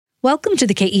Welcome to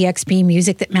the KEXP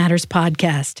Music That Matters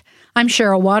podcast. I'm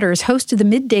Cheryl Waters, host of the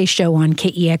Midday Show on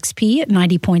KEXP at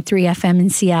 90.3 FM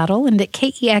in Seattle and at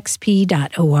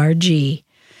kexp.org.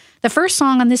 The first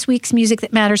song on this week's Music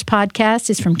That Matters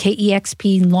podcast is from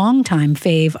KEXP longtime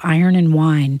fave Iron and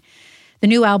Wine. The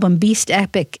new album Beast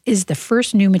Epic is the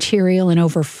first new material in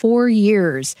over 4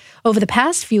 years. Over the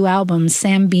past few albums,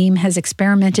 Sam Beam has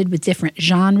experimented with different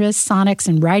genres, sonics,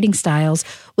 and writing styles,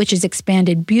 which has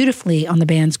expanded beautifully on the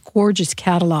band's gorgeous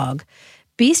catalog.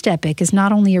 Beast Epic is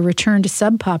not only a return to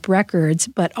Sub Pop Records,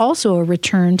 but also a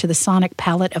return to the sonic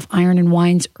palette of Iron and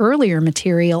Wine's earlier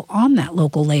material on that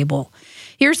local label.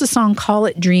 Here's the song Call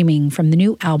It Dreaming from the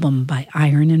new album by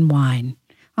Iron and Wine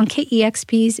on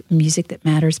KEXP's Music That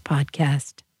Matters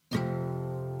podcast.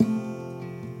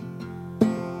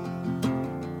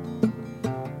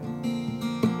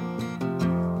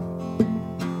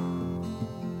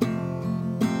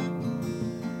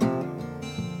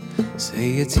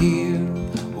 Say it's here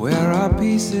where our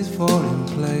pieces fall in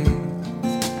place.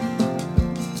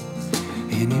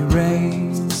 Any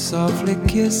rain softly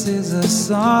kisses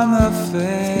us on the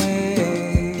face.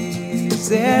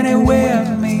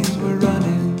 Anywhere means we're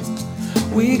running.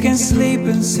 We can sleep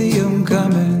and see them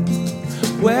coming.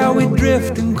 Where we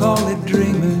drift and call it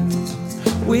dreaming.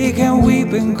 We can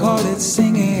weep and call it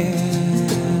singing.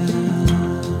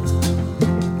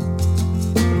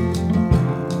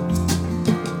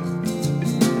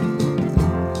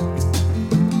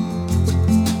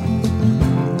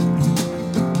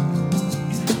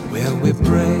 Where we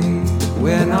pray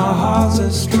when our hearts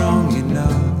are strong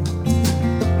enough.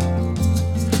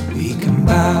 We can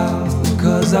bow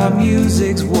 'cause our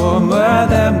music's warmer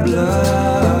than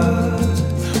blood.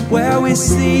 Where we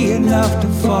see enough to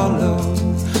follow.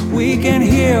 We can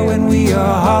hear when we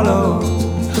are hollow.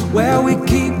 Where we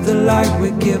keep the light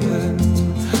we're given.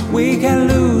 We can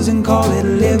lose and call it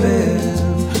living.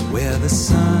 Where the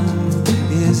sun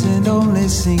isn't only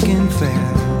sinking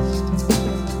fast.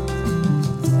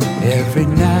 Every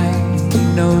night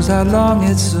knows how long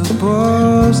it's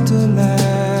supposed to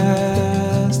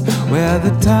last. Where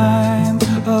the time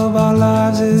of our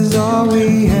lives is all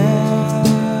we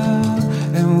have,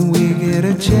 and we get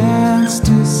a chance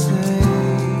to say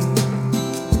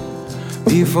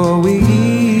before we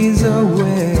ease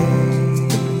away,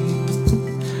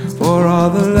 for all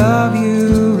the love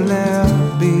you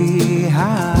left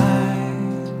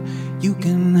behind, you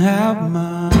can have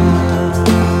mine.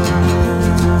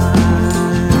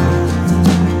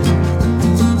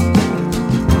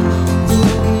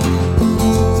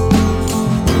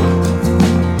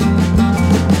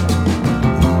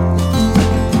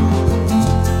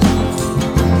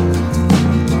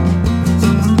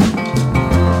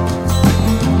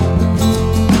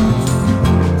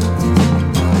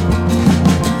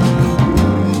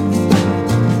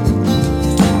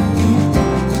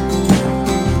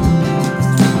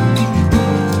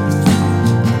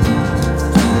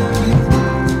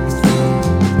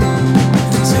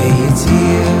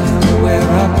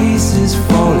 Pieces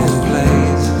fall in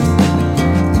place.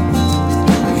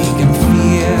 We can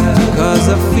fear 'cause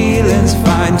the feeling's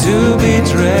fine to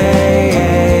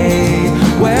betray.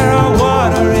 Where our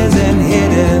water isn't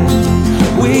hidden,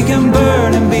 we can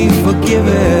burn and be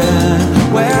forgiven.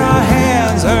 Where our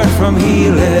hands hurt from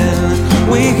healing,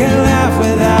 we can laugh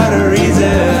without a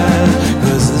reason.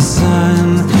 'Cause the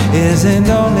sun isn't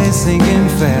only sinking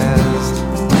fast.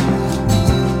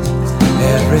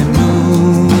 Every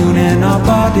moon in our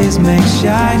bodies make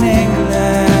shining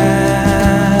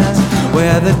glass.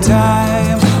 Where the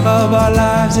time of our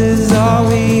lives is all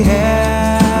we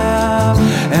have,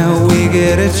 and we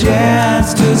get a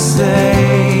chance to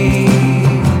say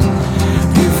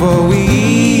before we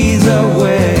ease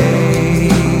away,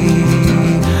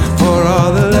 for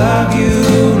all the love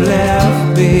you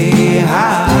left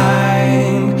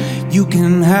behind, you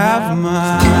can have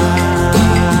mine.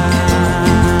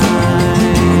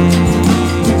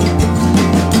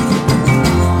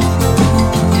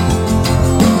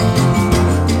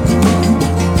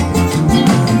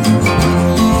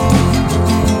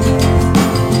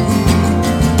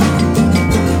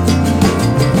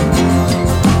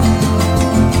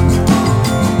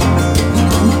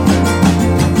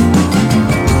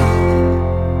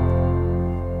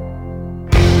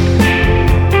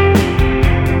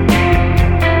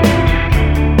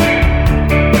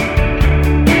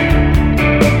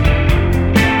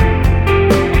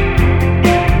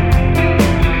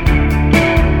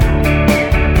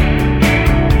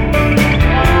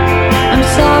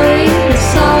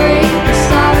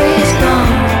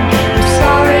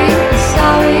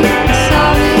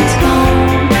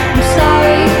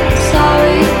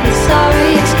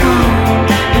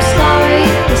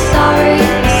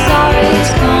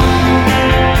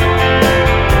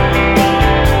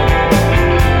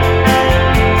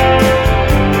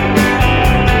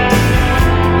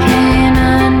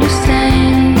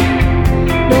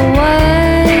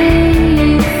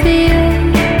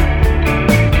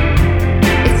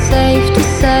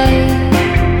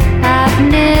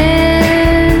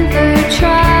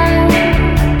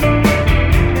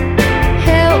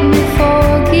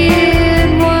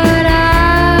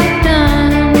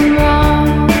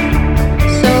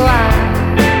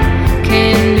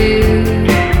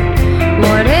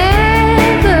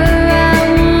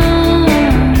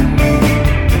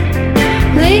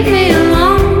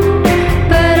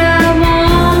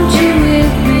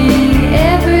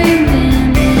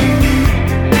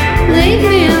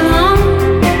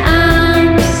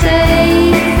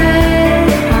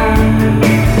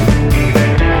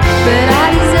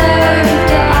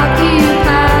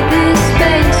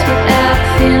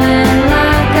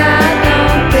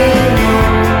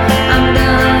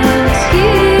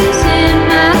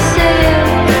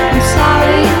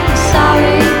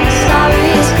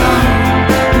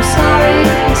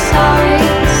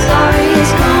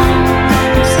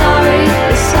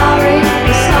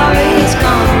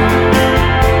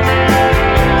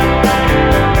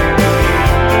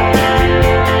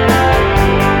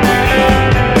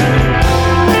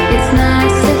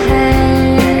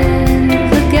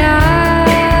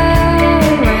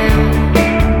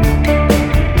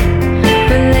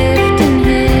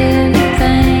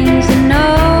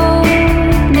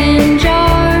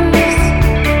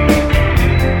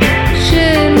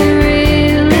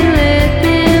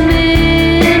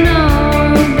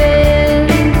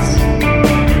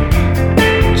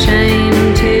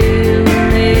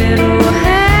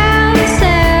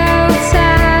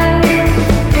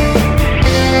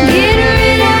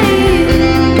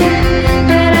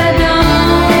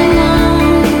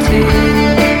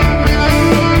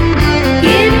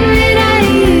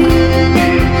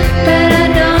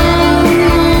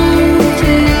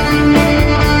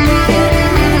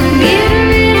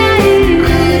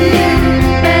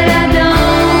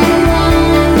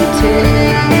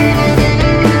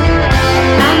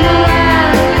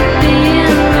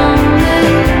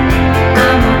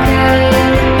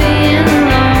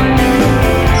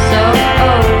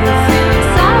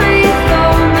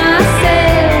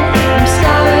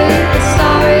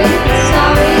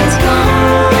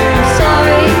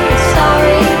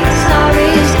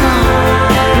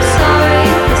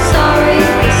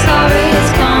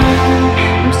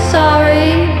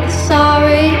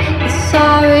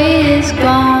 is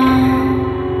gone.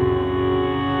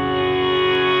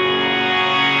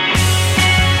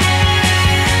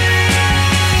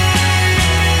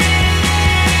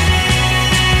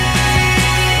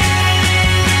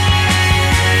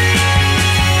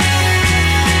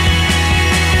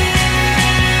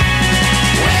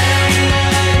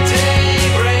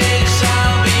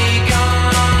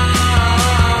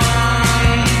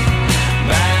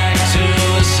 Back to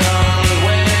the sun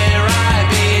where I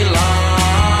belong.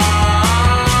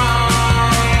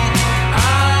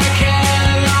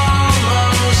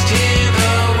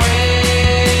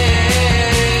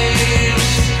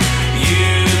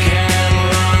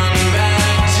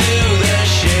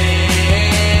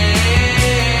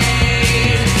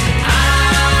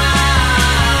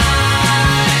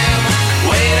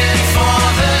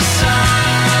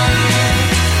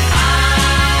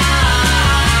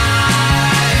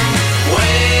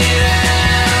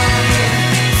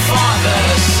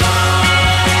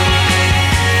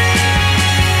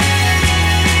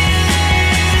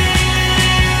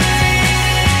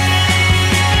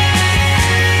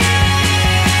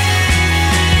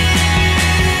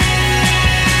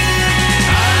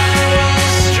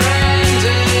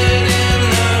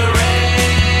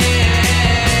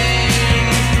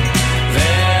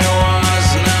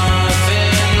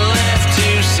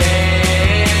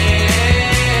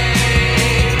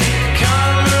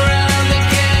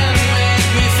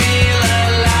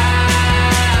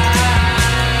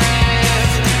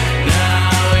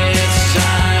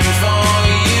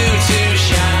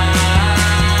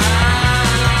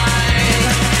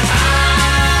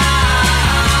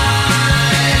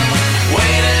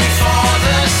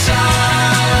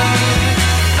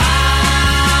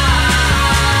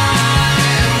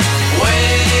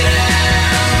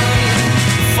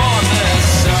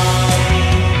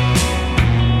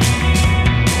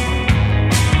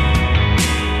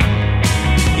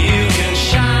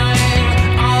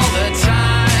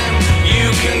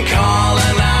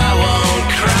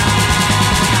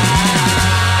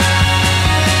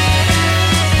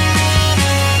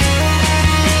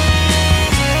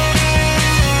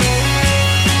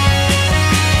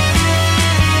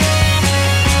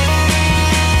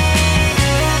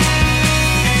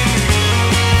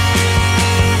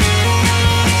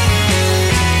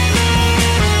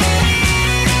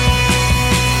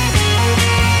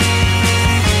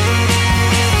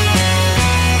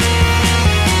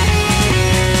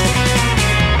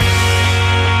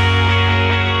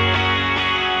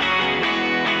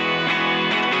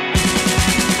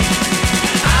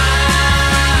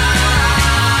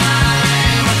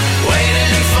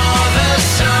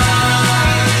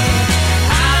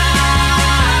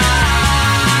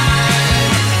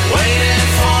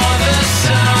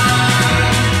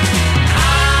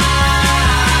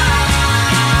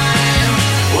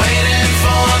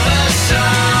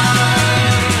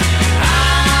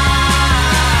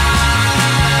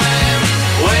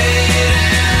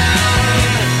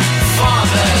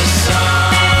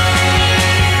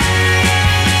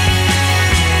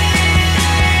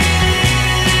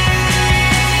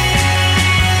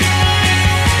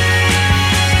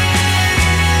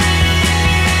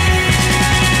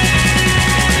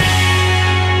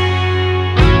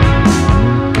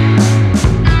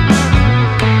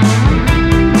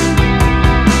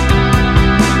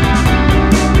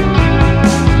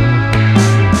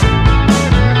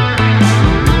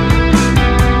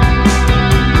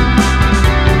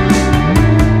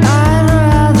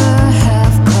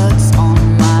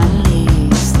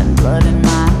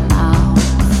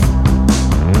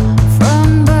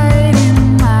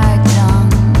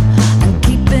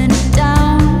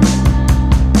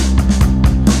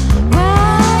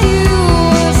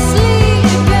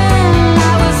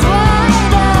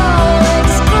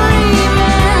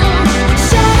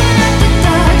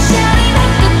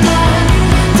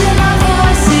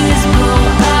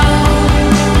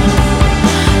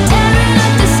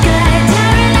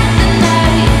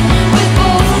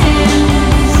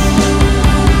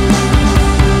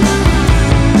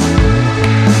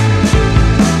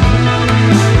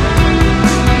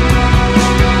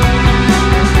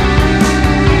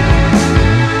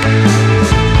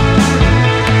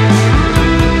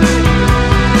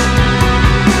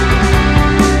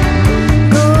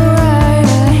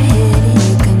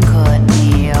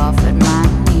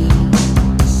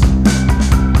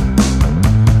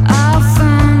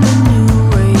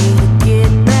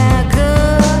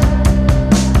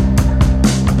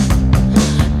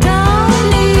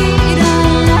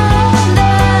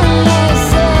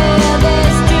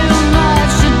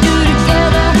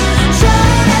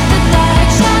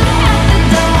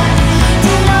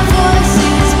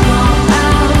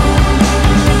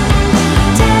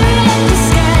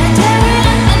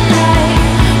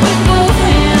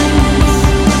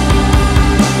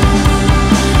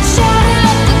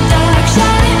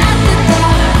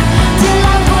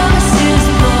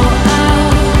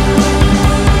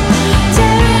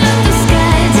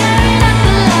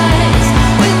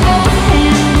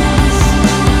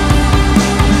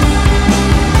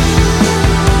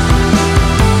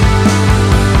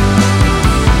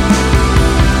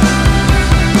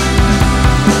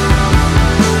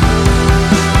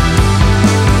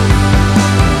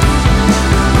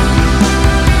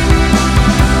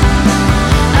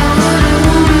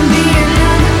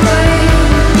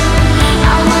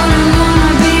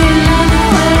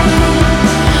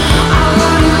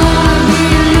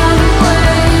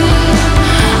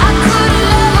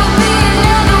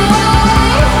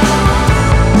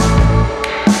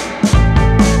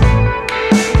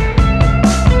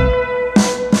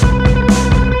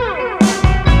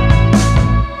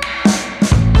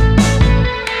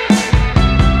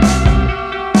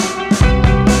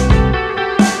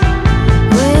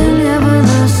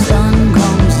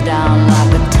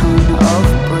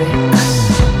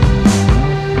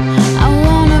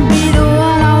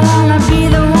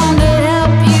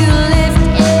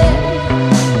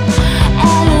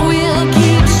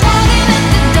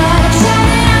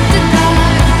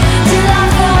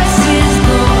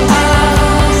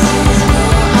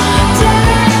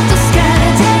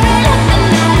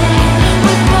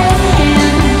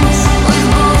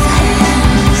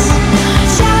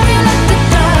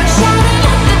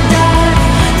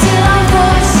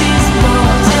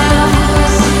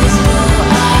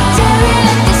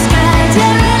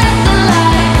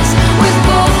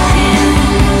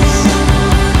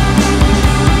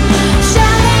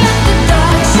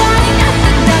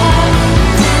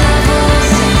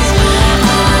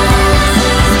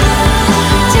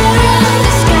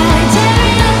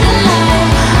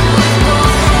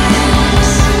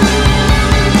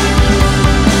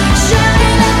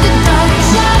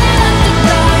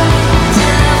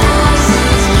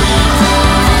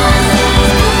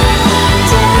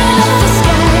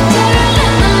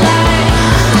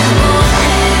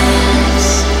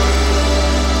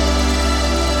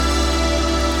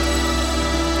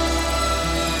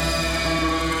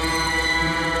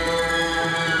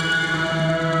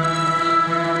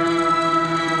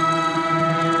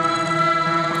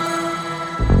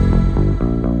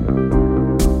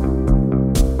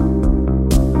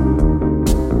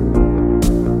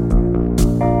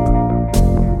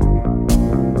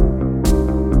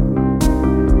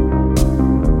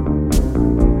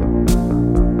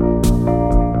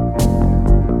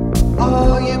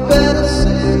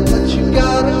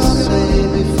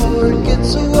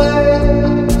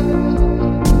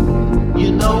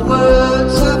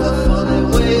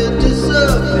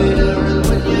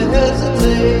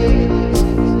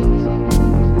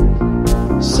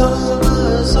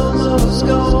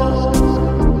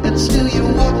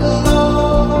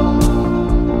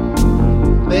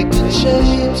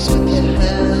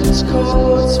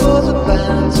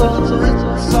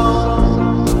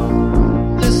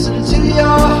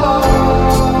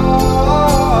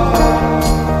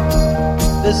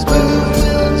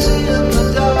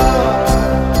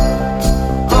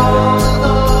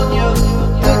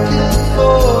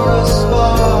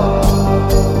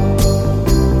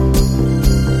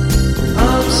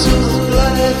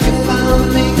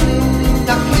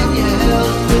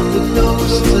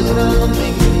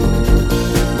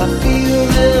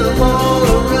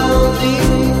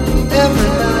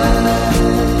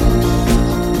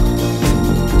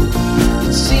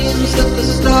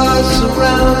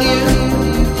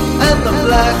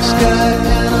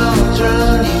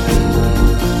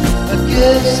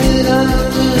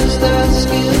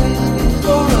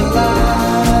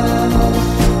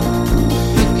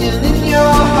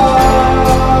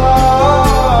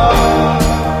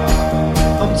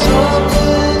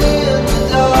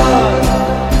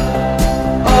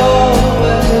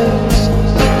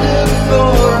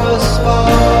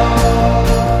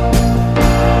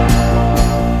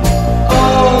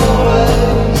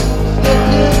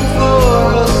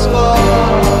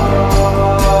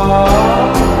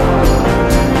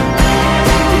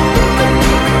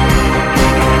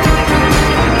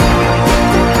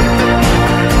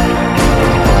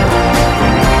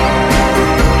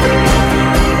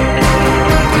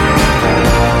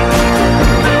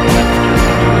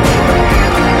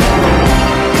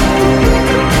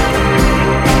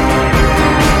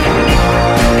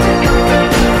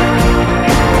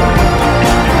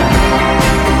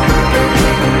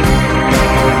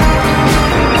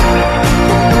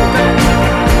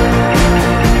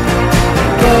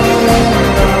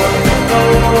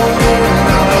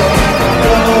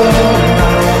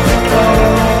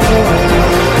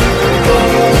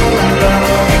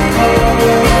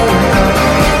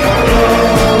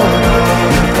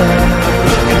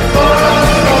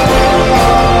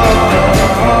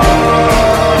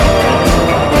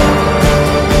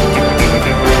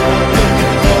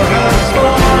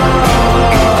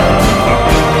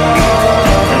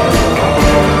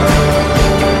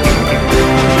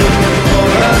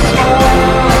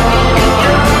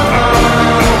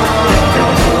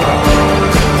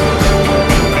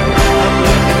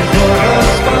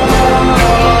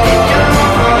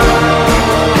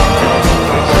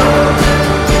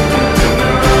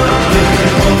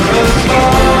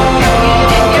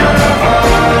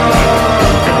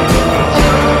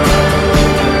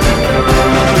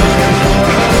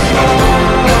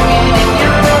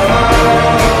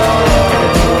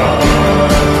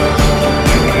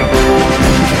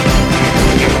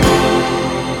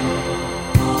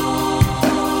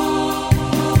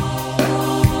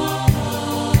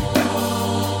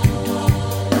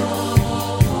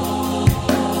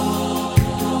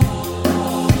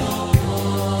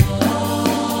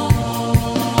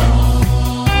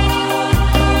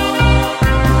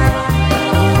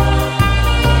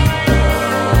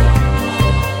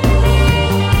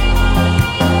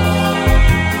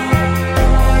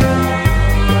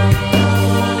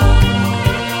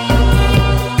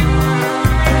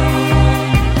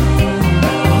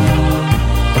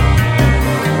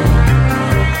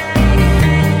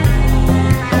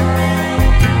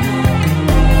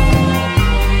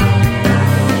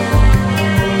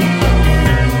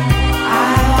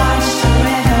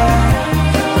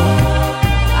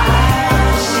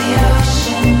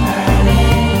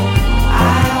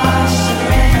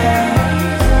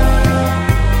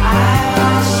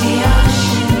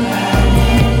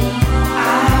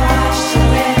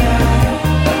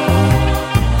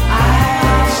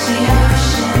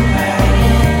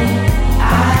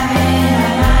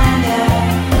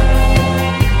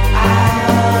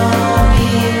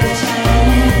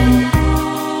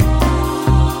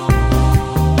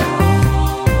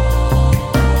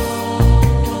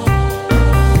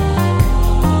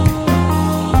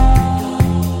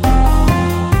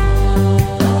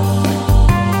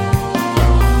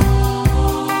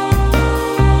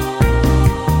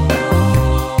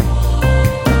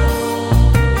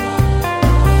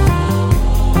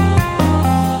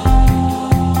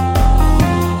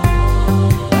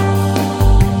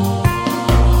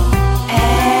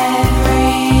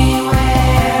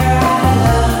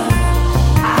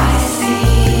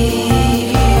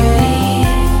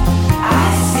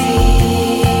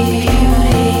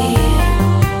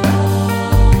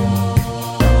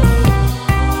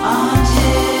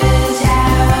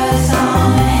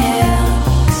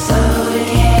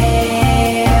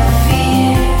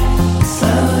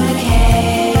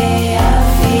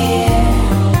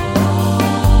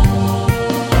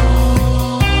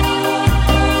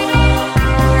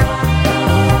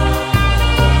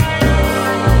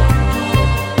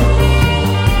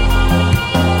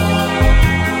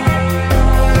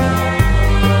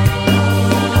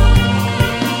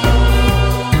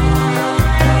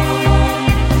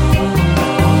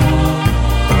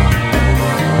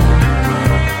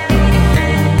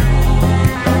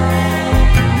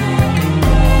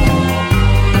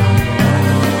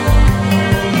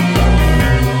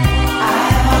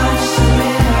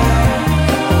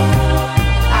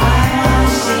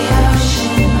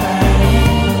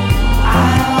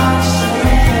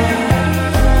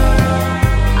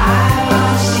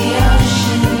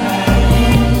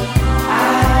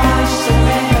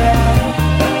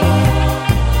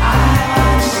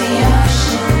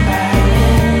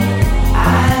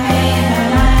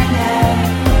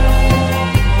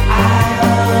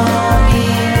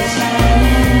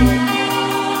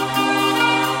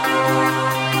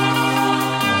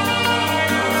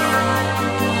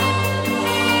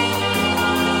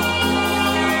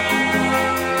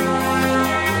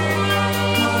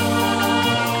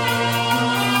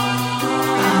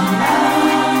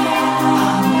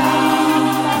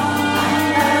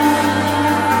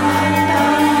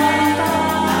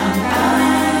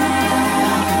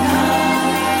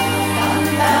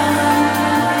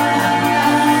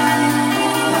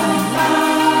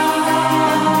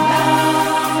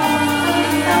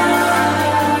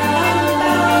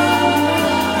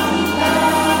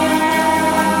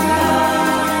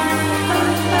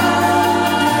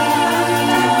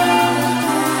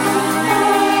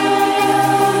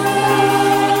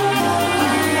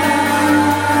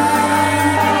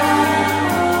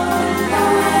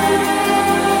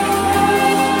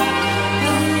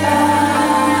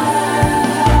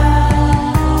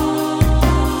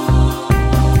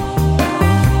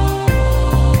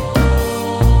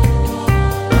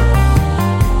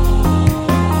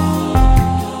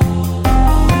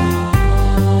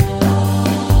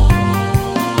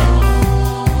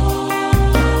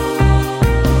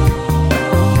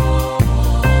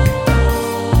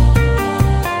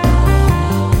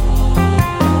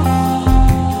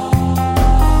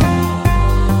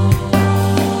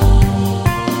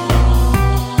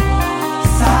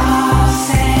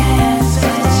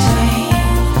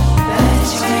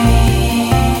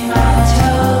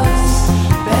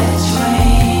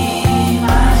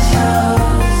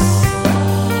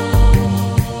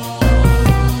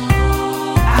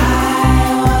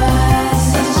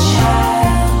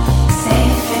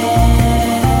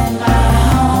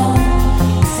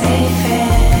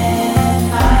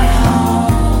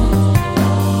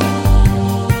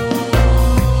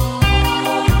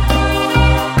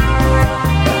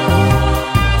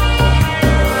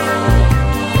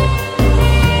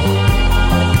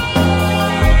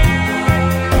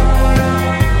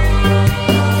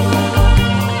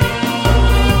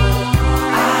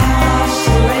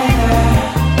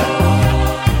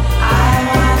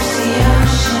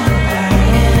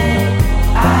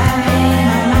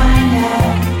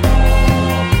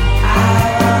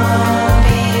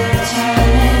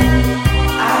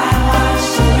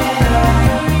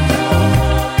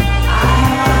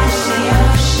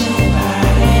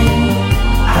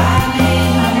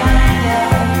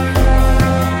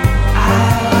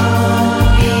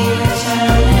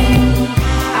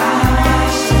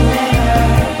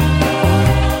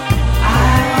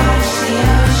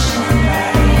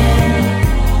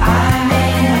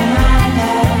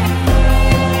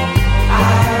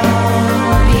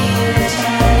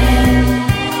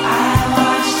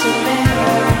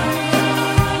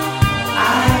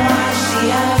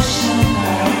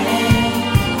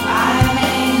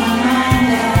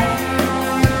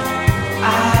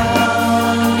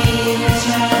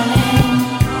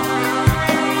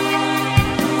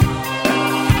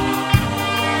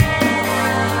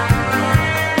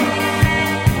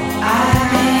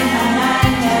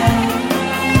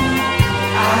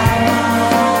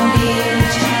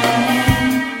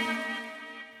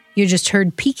 You just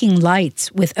heard Peaking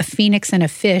Lights with A Phoenix and a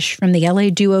Fish from the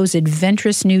LA duo's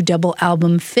adventurous new double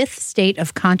album, Fifth State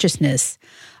of Consciousness.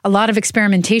 A lot of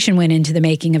experimentation went into the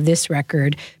making of this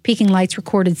record. Peaking Lights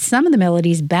recorded some of the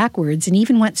melodies backwards and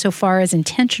even went so far as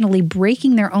intentionally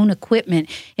breaking their own equipment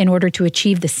in order to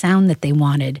achieve the sound that they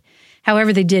wanted.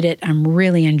 However they did it, I'm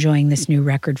really enjoying this new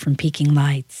record from Peaking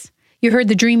Lights. You heard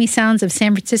the dreamy sounds of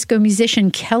San Francisco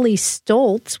musician Kelly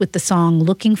Stoltz with the song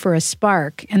Looking for a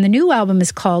Spark, and the new album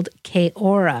is called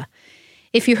K-Aura.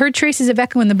 If you heard traces of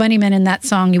Echo and the Bunnymen in that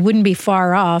song, you wouldn't be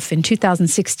far off. In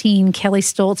 2016, Kelly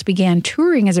Stoltz began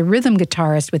touring as a rhythm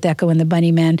guitarist with Echo and the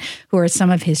Bunnymen, who are some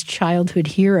of his childhood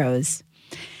heroes.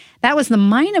 That was the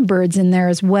Mynah Birds in there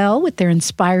as well, with their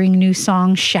inspiring new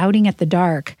song, Shouting at the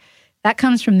Dark. That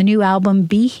comes from the new album,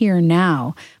 Be Here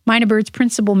Now. Mynah Birds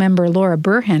principal member Laura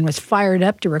Burhan was fired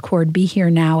up to record Be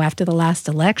Here Now after the last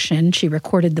election. She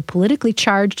recorded the politically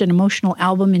charged and emotional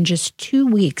album in just 2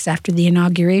 weeks after the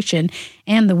inauguration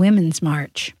and the Women's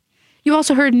March. You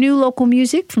also heard new local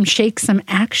music from Shake Some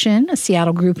Action, a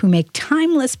Seattle group who make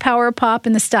timeless power pop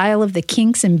in the style of the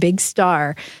Kinks and Big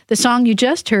Star. The song you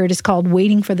just heard is called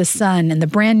Waiting for the Sun, and the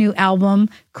brand new album,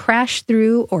 Crash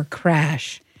Through or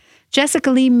Crash.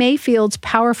 Jessica Lee Mayfield's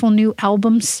powerful new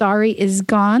album, Sorry Is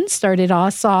Gone, started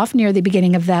us off near the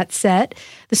beginning of that set.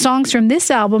 The songs from this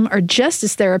album are just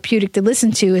as therapeutic to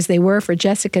listen to as they were for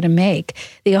Jessica to make.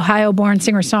 The Ohio-born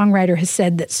singer-songwriter has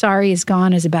said that Sorry Is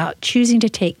Gone is about choosing to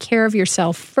take care of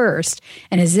yourself first,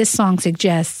 and as this song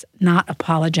suggests, not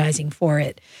apologizing for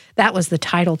it. That was the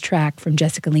title track from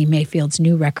Jessica Lee Mayfield's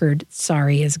new record,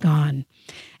 Sorry Is Gone.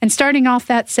 And starting off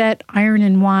that set, Iron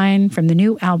and Wine from the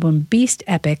new album Beast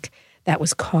Epic, that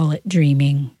was Call It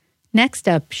Dreaming. Next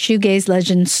up, shoegaze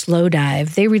legend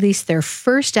Slowdive. They released their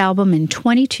first album in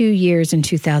 22 years in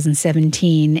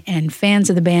 2017, and fans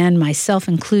of the band, myself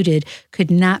included, could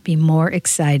not be more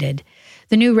excited.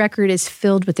 The new record is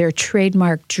filled with their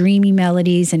trademark dreamy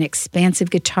melodies and expansive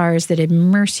guitars that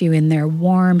immerse you in their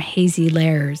warm, hazy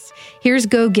layers. Here's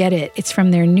Go Get It. It's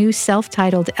from their new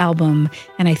self-titled album,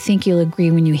 and I think you'll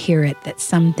agree when you hear it that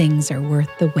some things are worth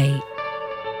the wait.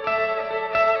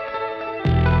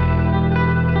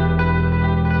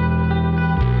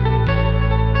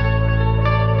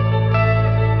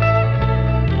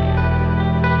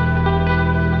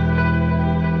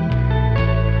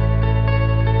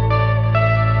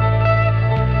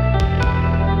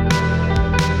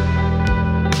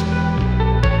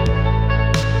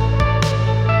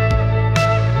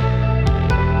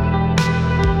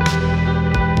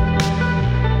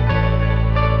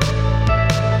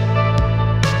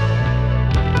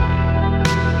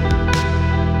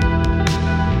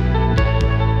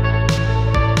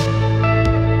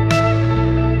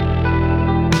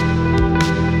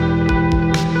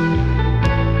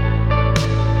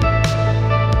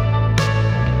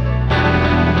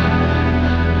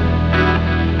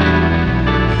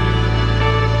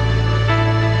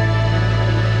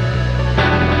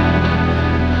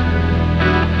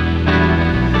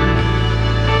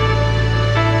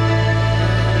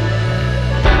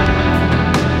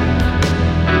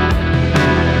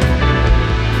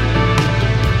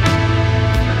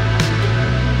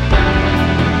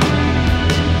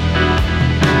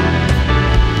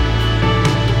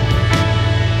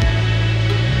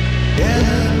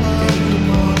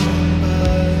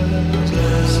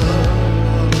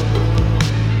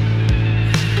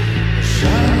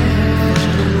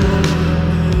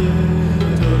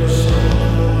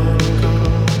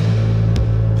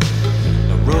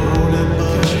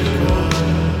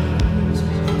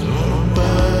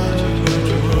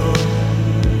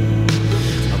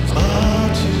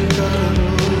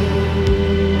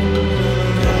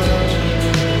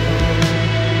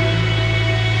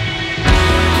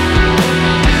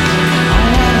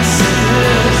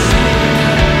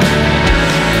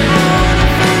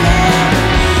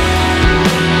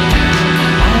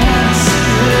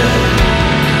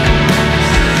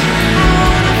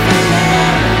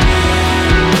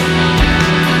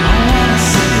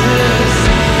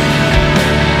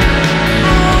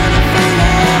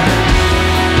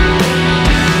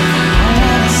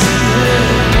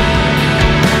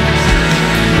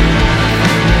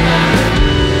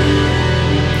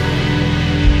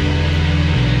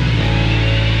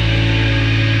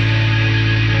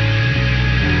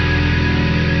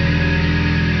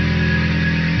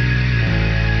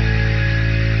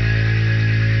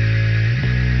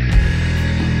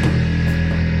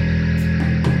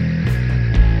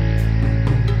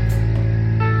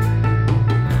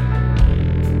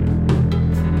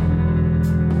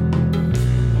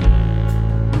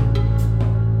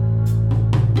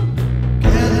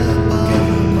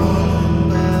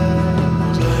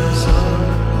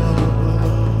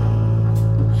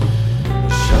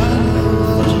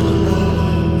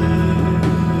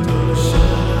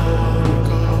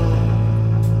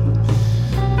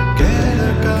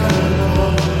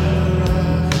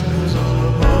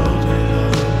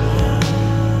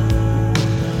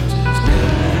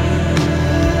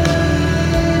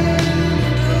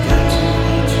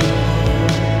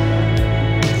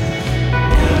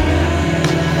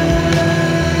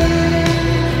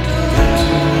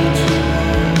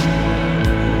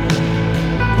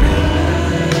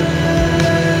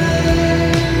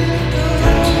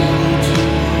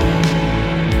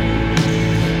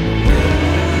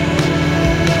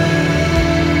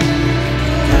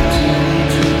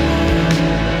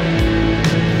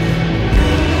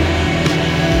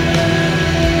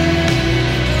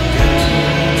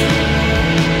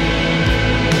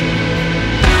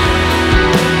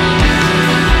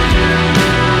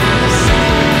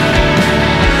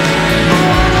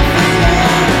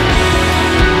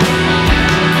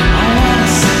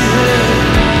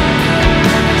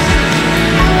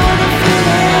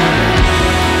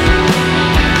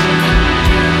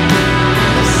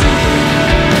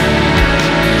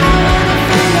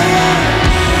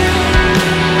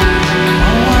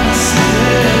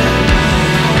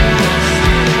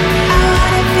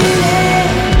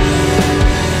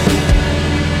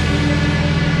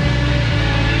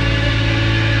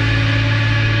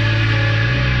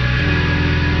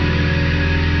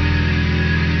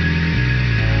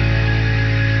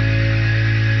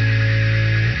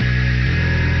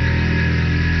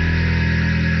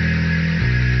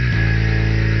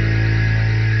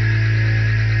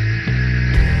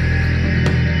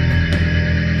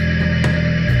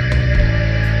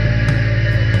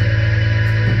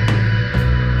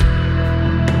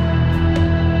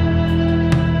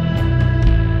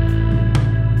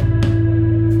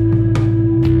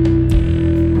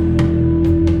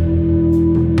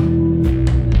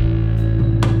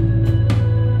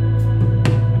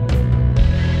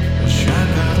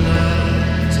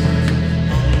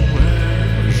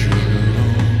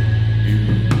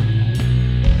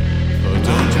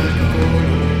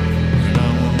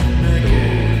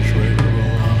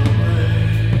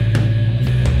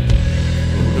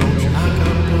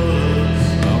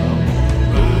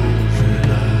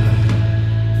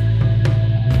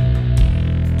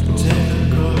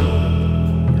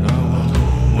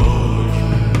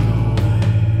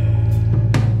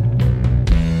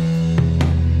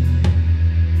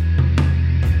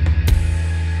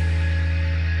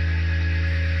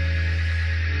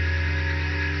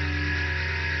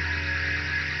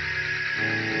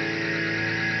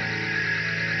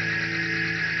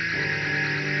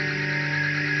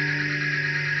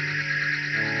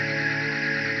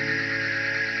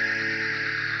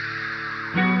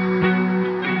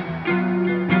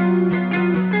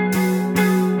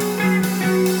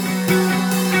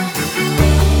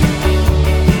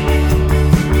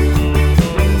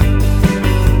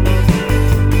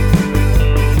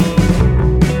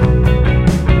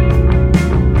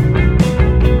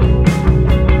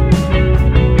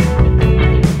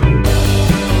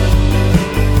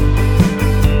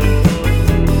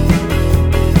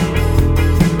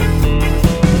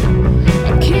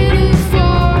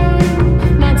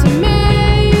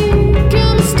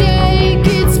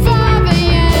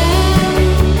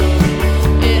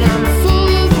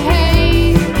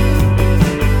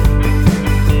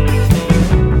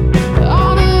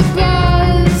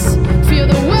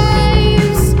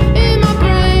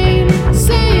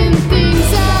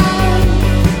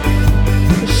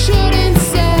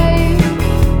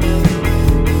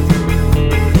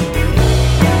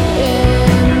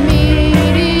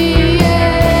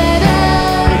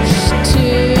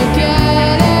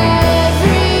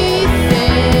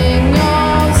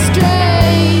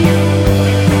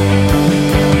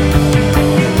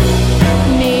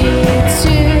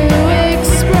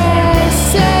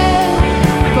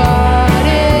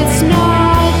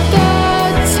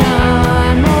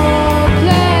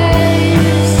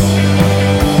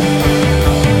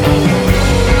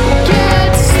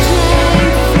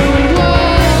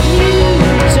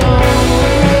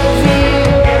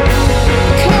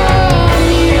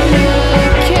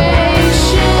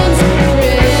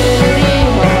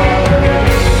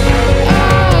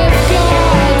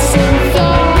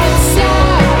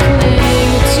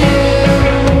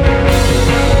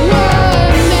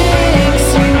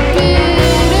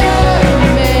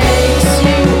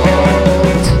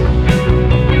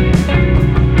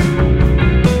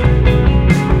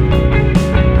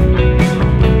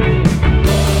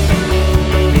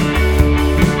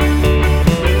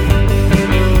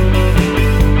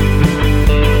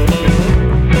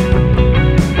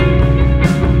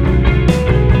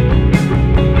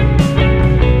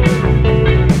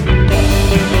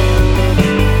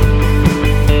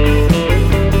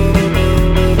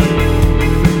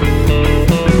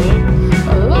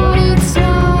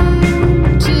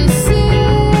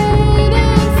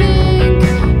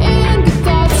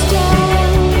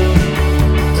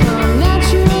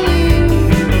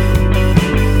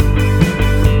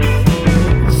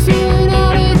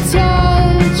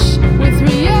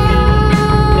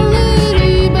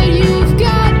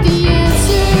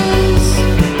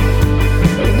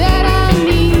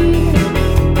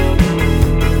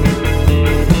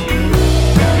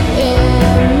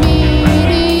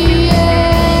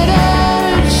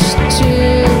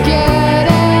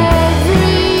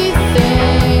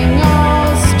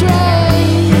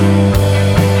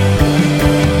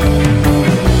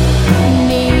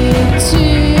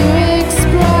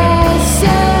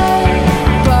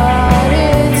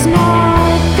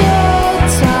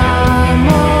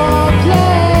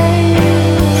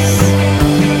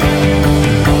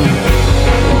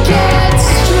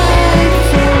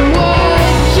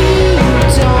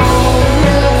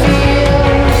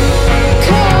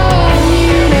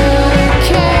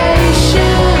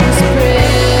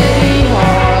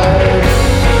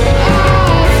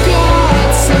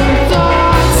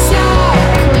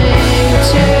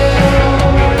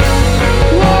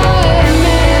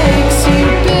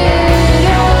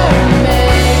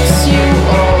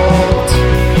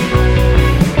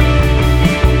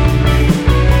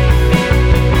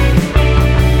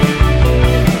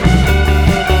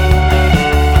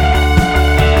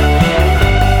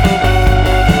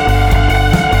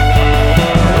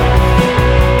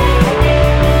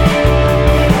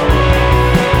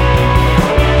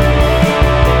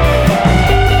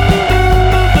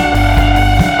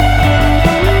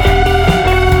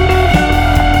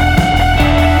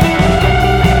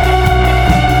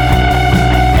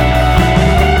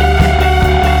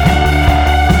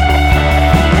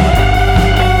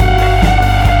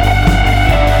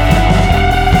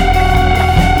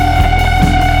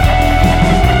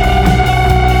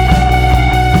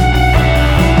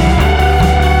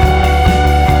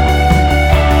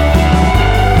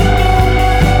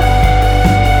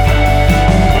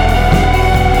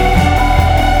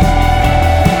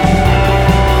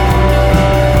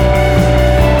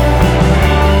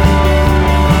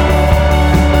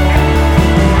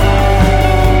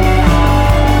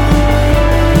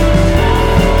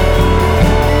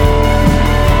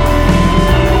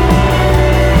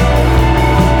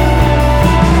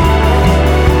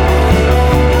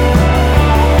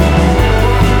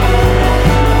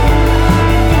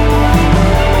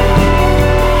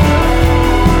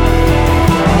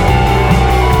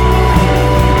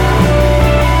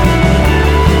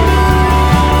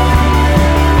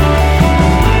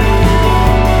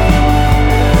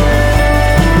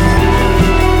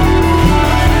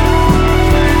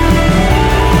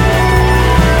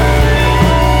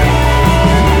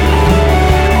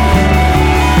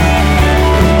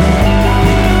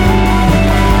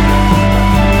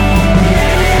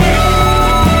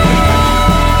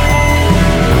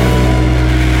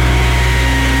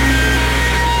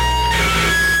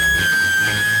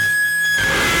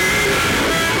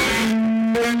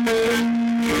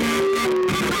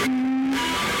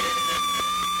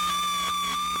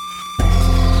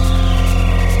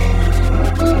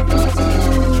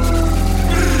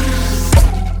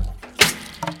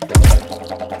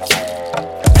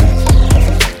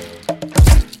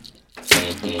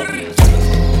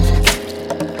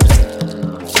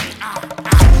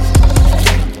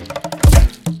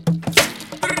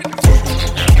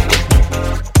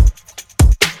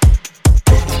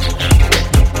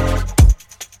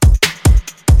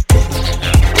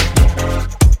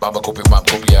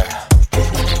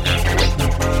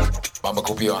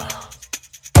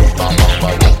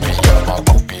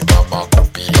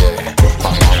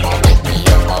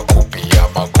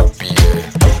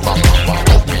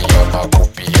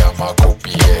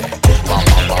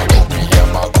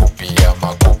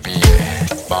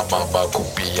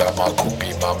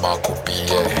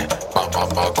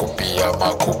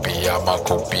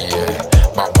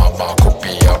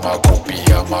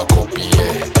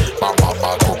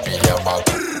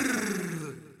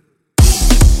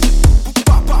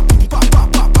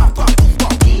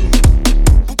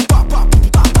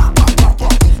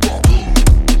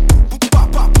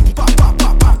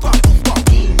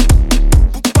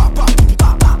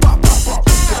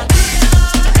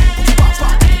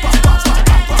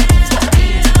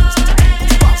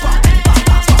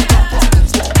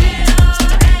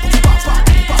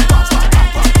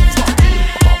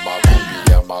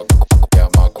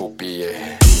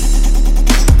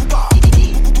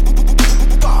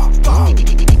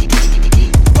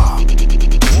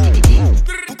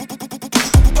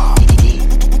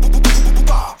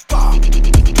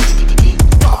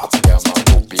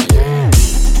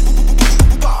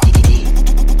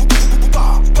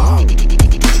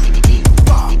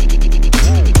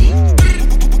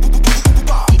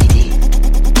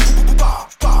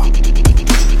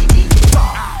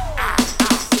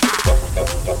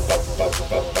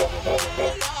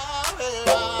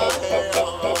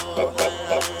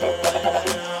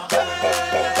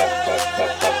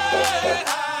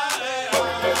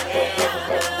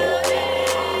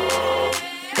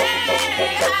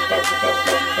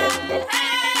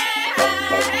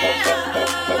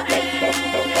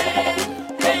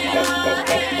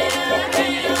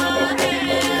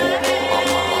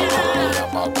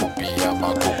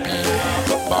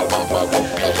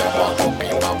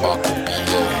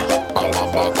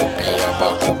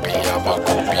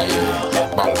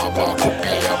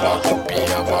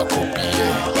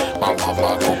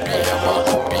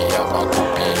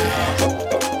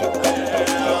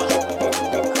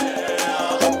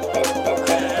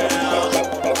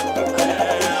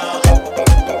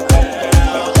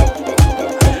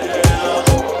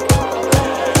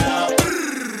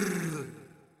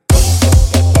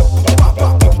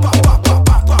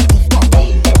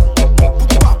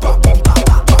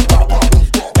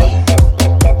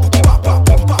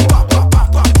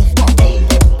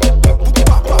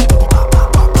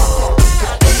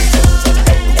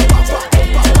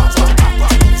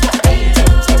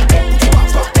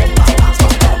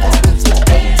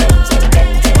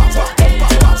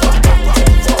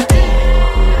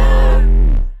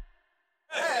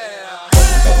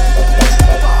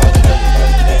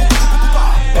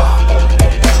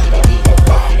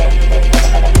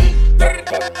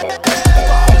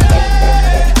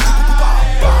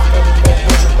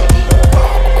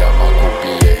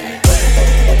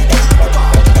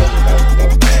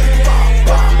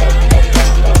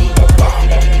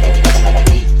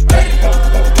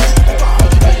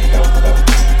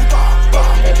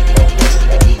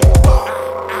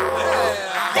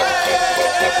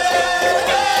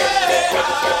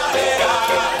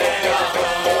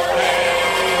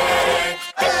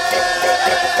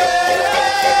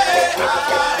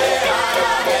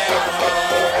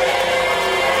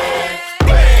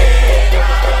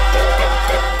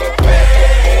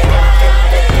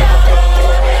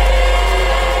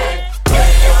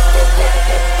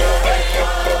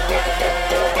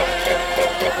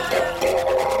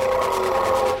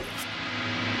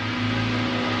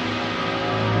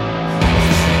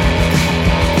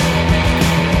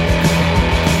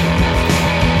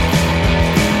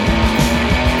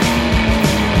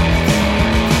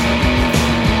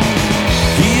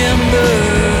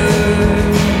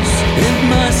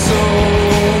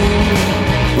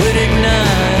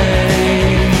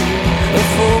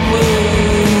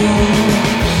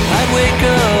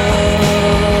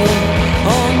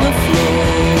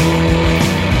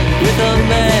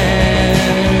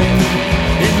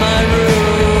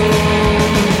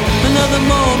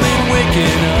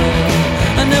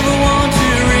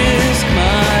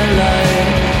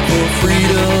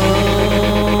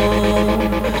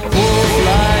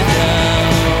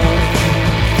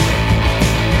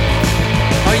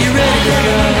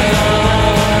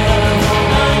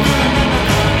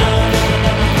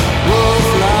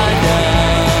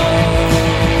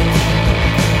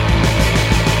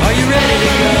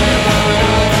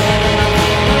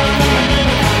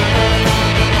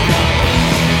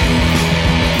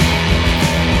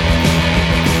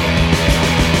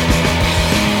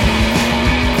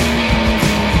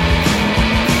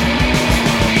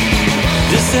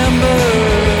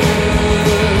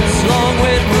 embers, long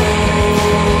wet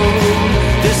road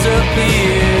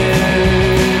disappear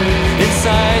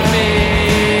inside me.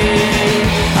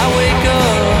 I wake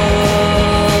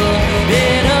up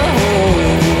in a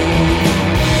hole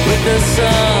with the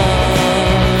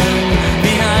sun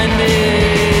behind me.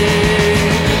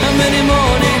 How many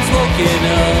mornings woken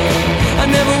up? I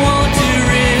never want to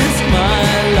risk my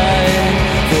life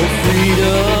for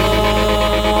freedom.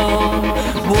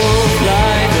 Wolf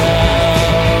lie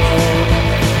down.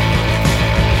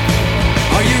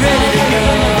 Are you ready to go?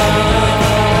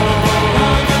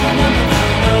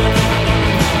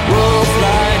 Wolf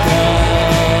lie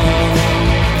down.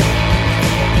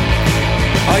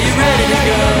 Are you ready to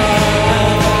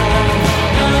go?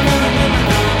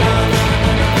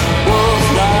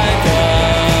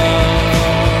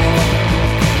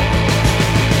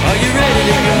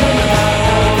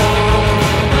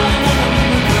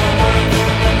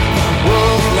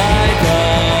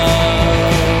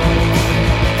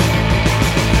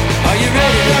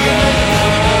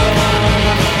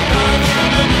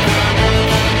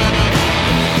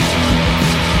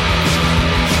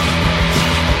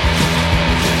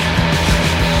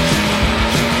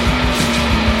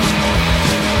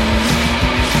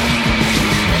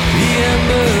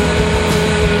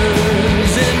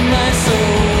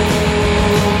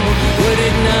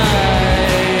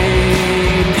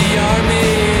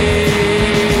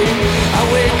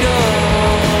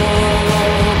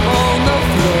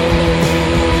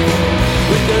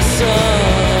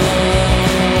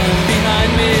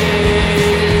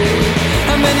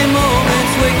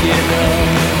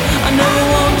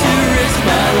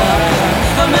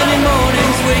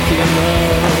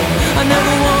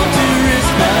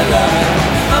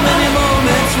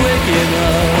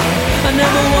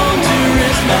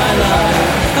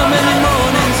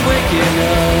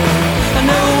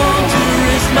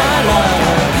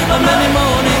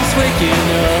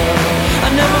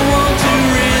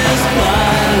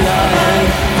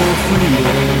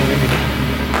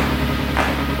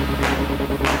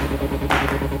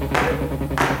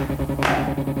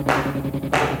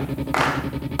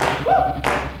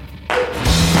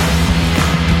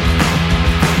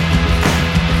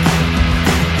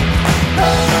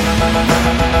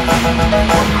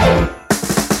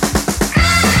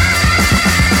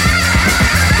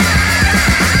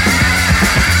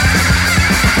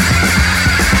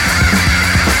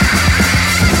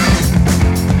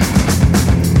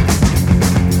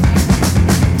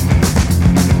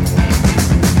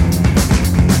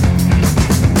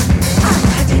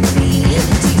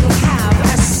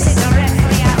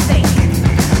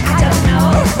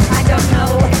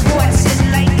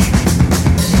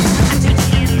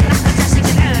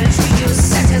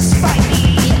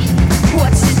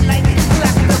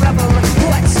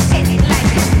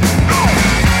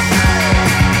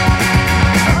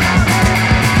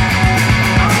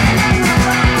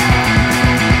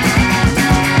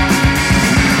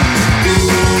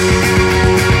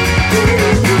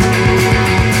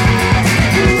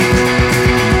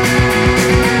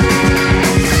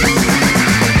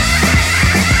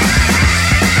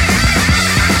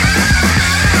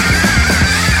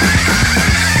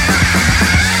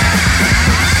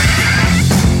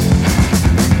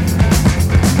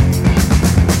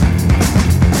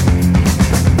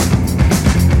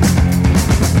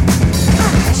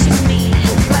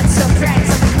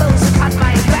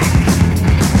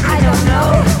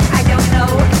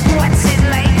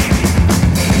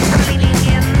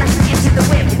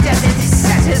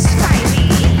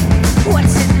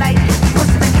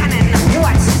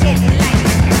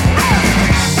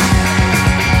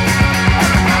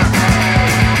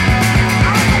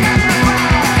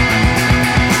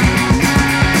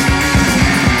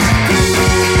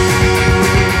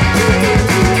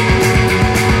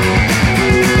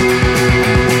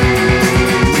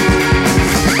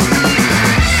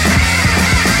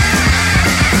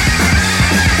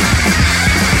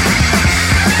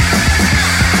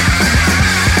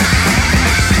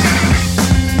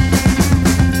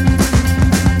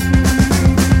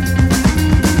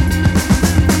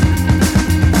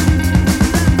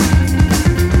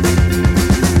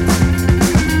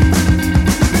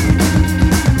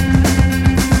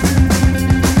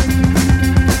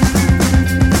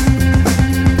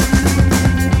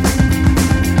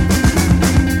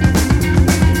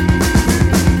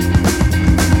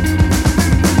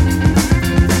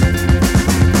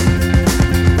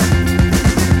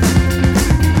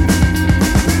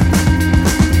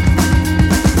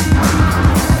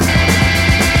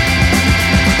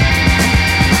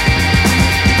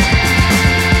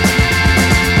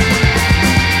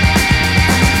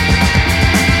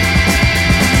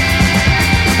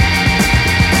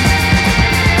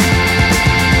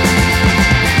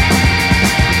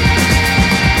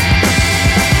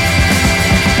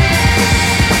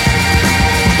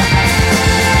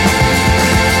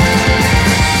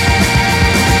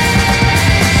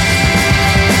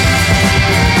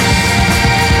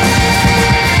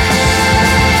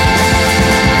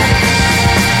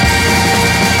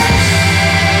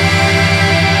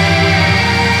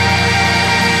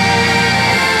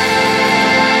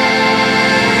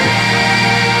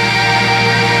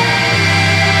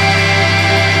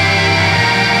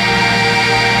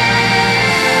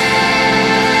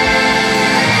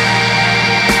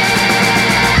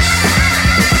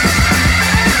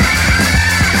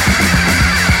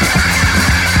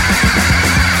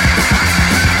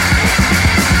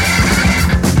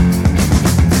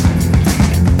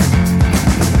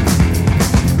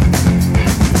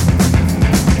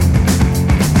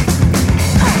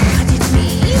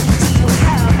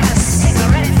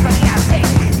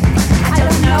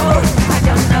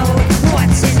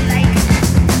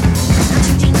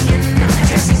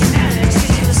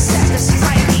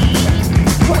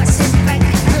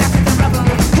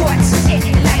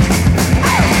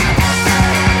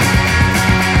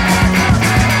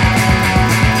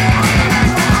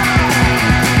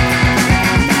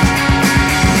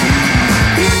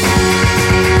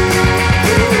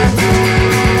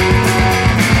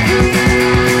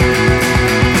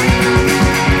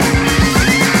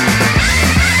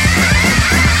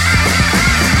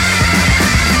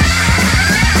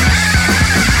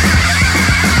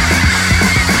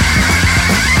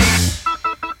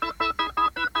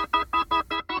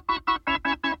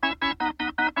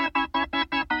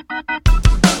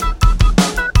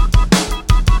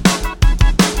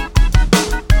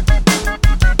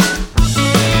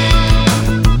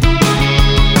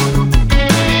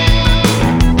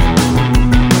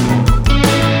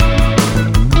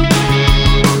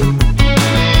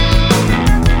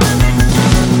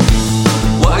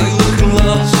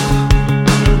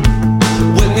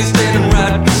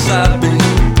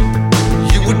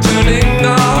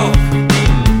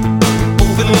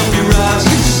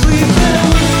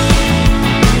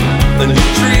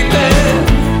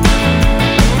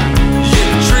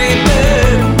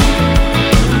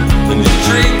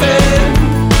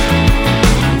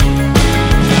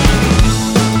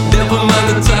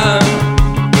 the time.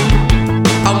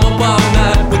 I'm up all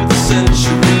night with the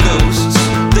century ghosts.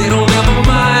 They don't ever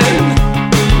mind.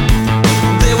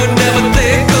 They would never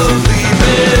think of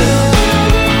leaving.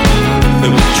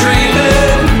 And we're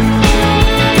dreaming.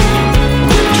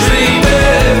 We're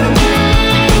dreaming.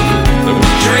 And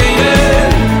we're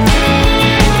dreaming.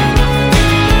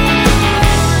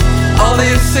 All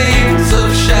these scenes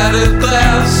of shattered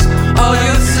glass, all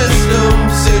your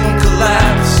systems in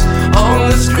collapse. On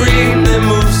the screen they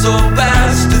move so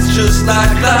fast, it's just like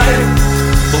life,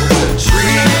 but we're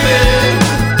dreaming.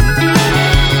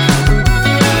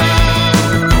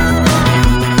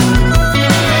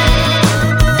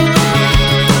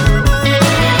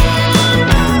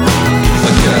 I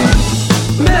got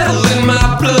metal in my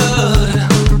blood,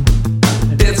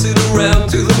 dancing around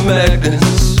to the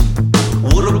magnets.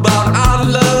 What about our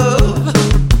love?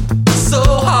 It's so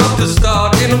hard to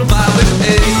start in a violent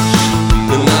age.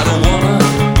 And I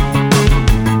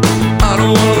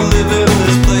don't wanna live in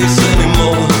this place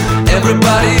anymore.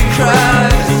 Everybody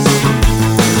cries.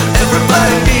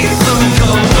 Everybody needs some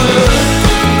comfort.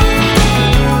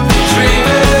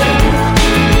 Dreaming.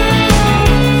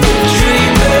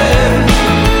 Dreaming.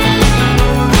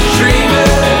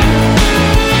 Dreaming.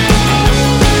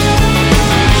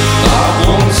 I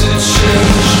want to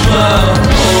change my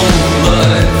own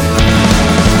life.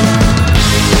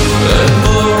 And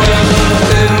forever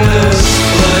in this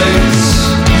place.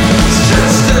 It's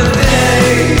just a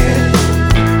day.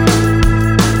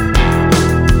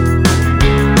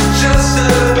 Just a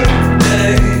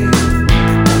day.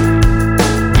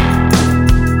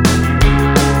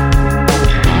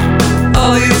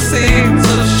 All these scenes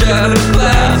of shattered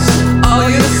glass, all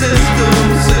your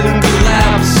systems in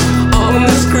collapse. On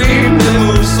the screen they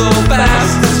move so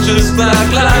fast, it's just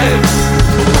like life.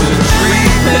 We're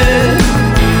dreaming.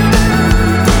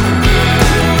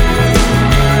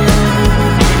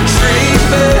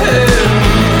 Dreaming.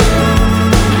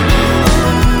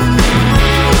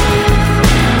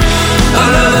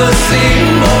 Another scene,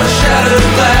 more shattered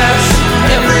glass.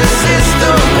 Every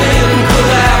system in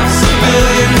collapse. A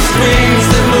million screens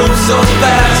that move so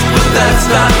fast, but that's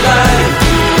not life.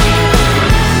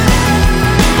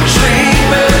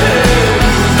 Dreaming.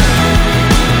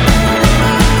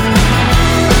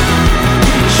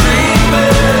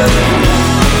 Dreaming.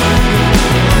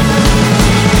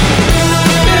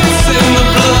 It's in the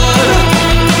blood.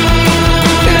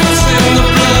 It's in the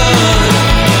blood.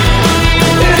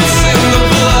 It's in the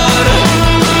blood.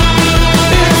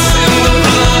 It's in the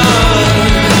blood.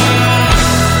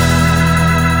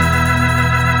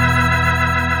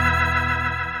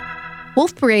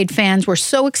 Wolf Parade fans were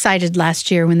so excited last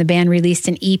year when the band released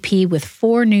an EP with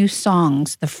 4 new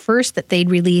songs, the first that they'd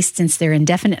released since their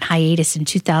indefinite hiatus in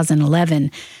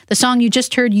 2011. The song you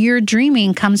just heard, You're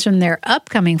Dreaming, comes from their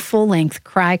upcoming full-length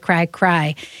Cry, Cry,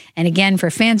 Cry. And again,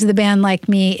 for fans of the band like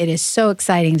me, it is so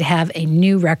exciting to have a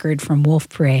new record from Wolf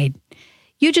Parade.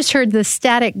 You just heard The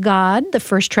Static God, the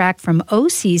first track from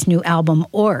OC's new album,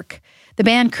 Orc. The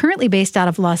band, currently based out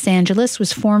of Los Angeles,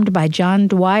 was formed by John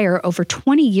Dwyer over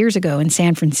 20 years ago in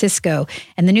San Francisco,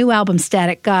 and the new album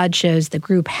Static God shows the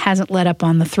group hasn't let up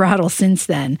on the throttle since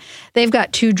then. They've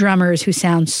got 2 drummers who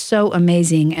sound so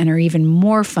amazing and are even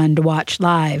more fun to watch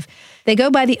live. They go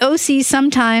by the OCs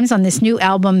sometimes. On this new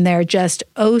album, they're just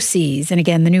OCs, and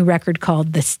again, the new record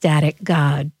called The Static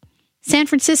God. San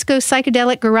Francisco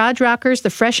psychedelic garage rockers,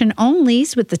 the Fresh and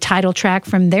Onlys, with the title track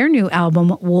from their new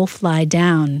album, Wolf Lie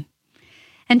Down.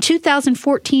 And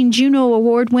 2014 Juno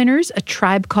Award winners, A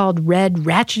Tribe Called Red,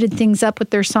 ratcheted things up with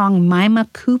their song Mima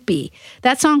Koopy.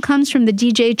 That song comes from the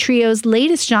DJ Trio's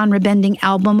latest genre-bending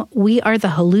album, We Are the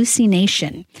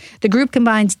Hallucination. The group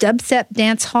combines dubstep,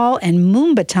 dancehall, and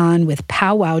moombahton with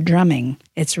powwow drumming.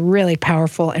 It's really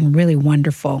powerful and really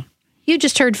wonderful. You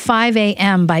just heard 5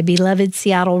 a.m. by beloved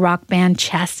Seattle rock band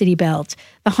Chastity Belt.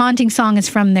 The haunting song is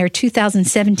from their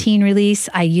 2017 release,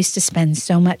 I Used to Spend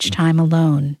So Much Time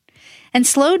Alone. And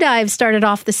Slowdive started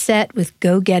off the set with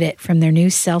Go Get It from their new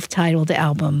self-titled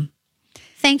album.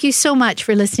 Thank you so much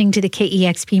for listening to the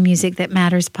KEXP Music That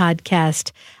Matters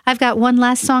podcast. I've got one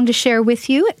last song to share with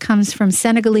you. It comes from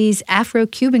Senegalese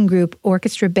Afro-Cuban group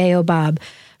Orchestra Baobab.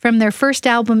 From their first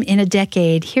album in a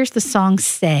decade, here's the song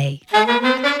Say.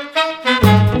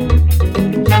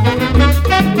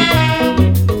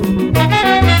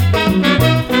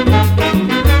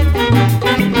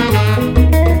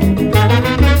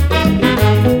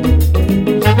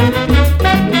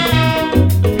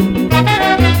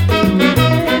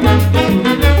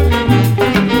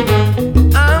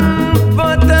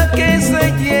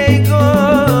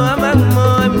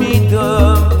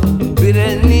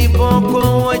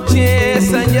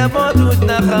 Sanya bodu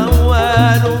na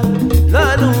خوال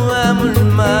لا نوام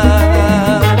المال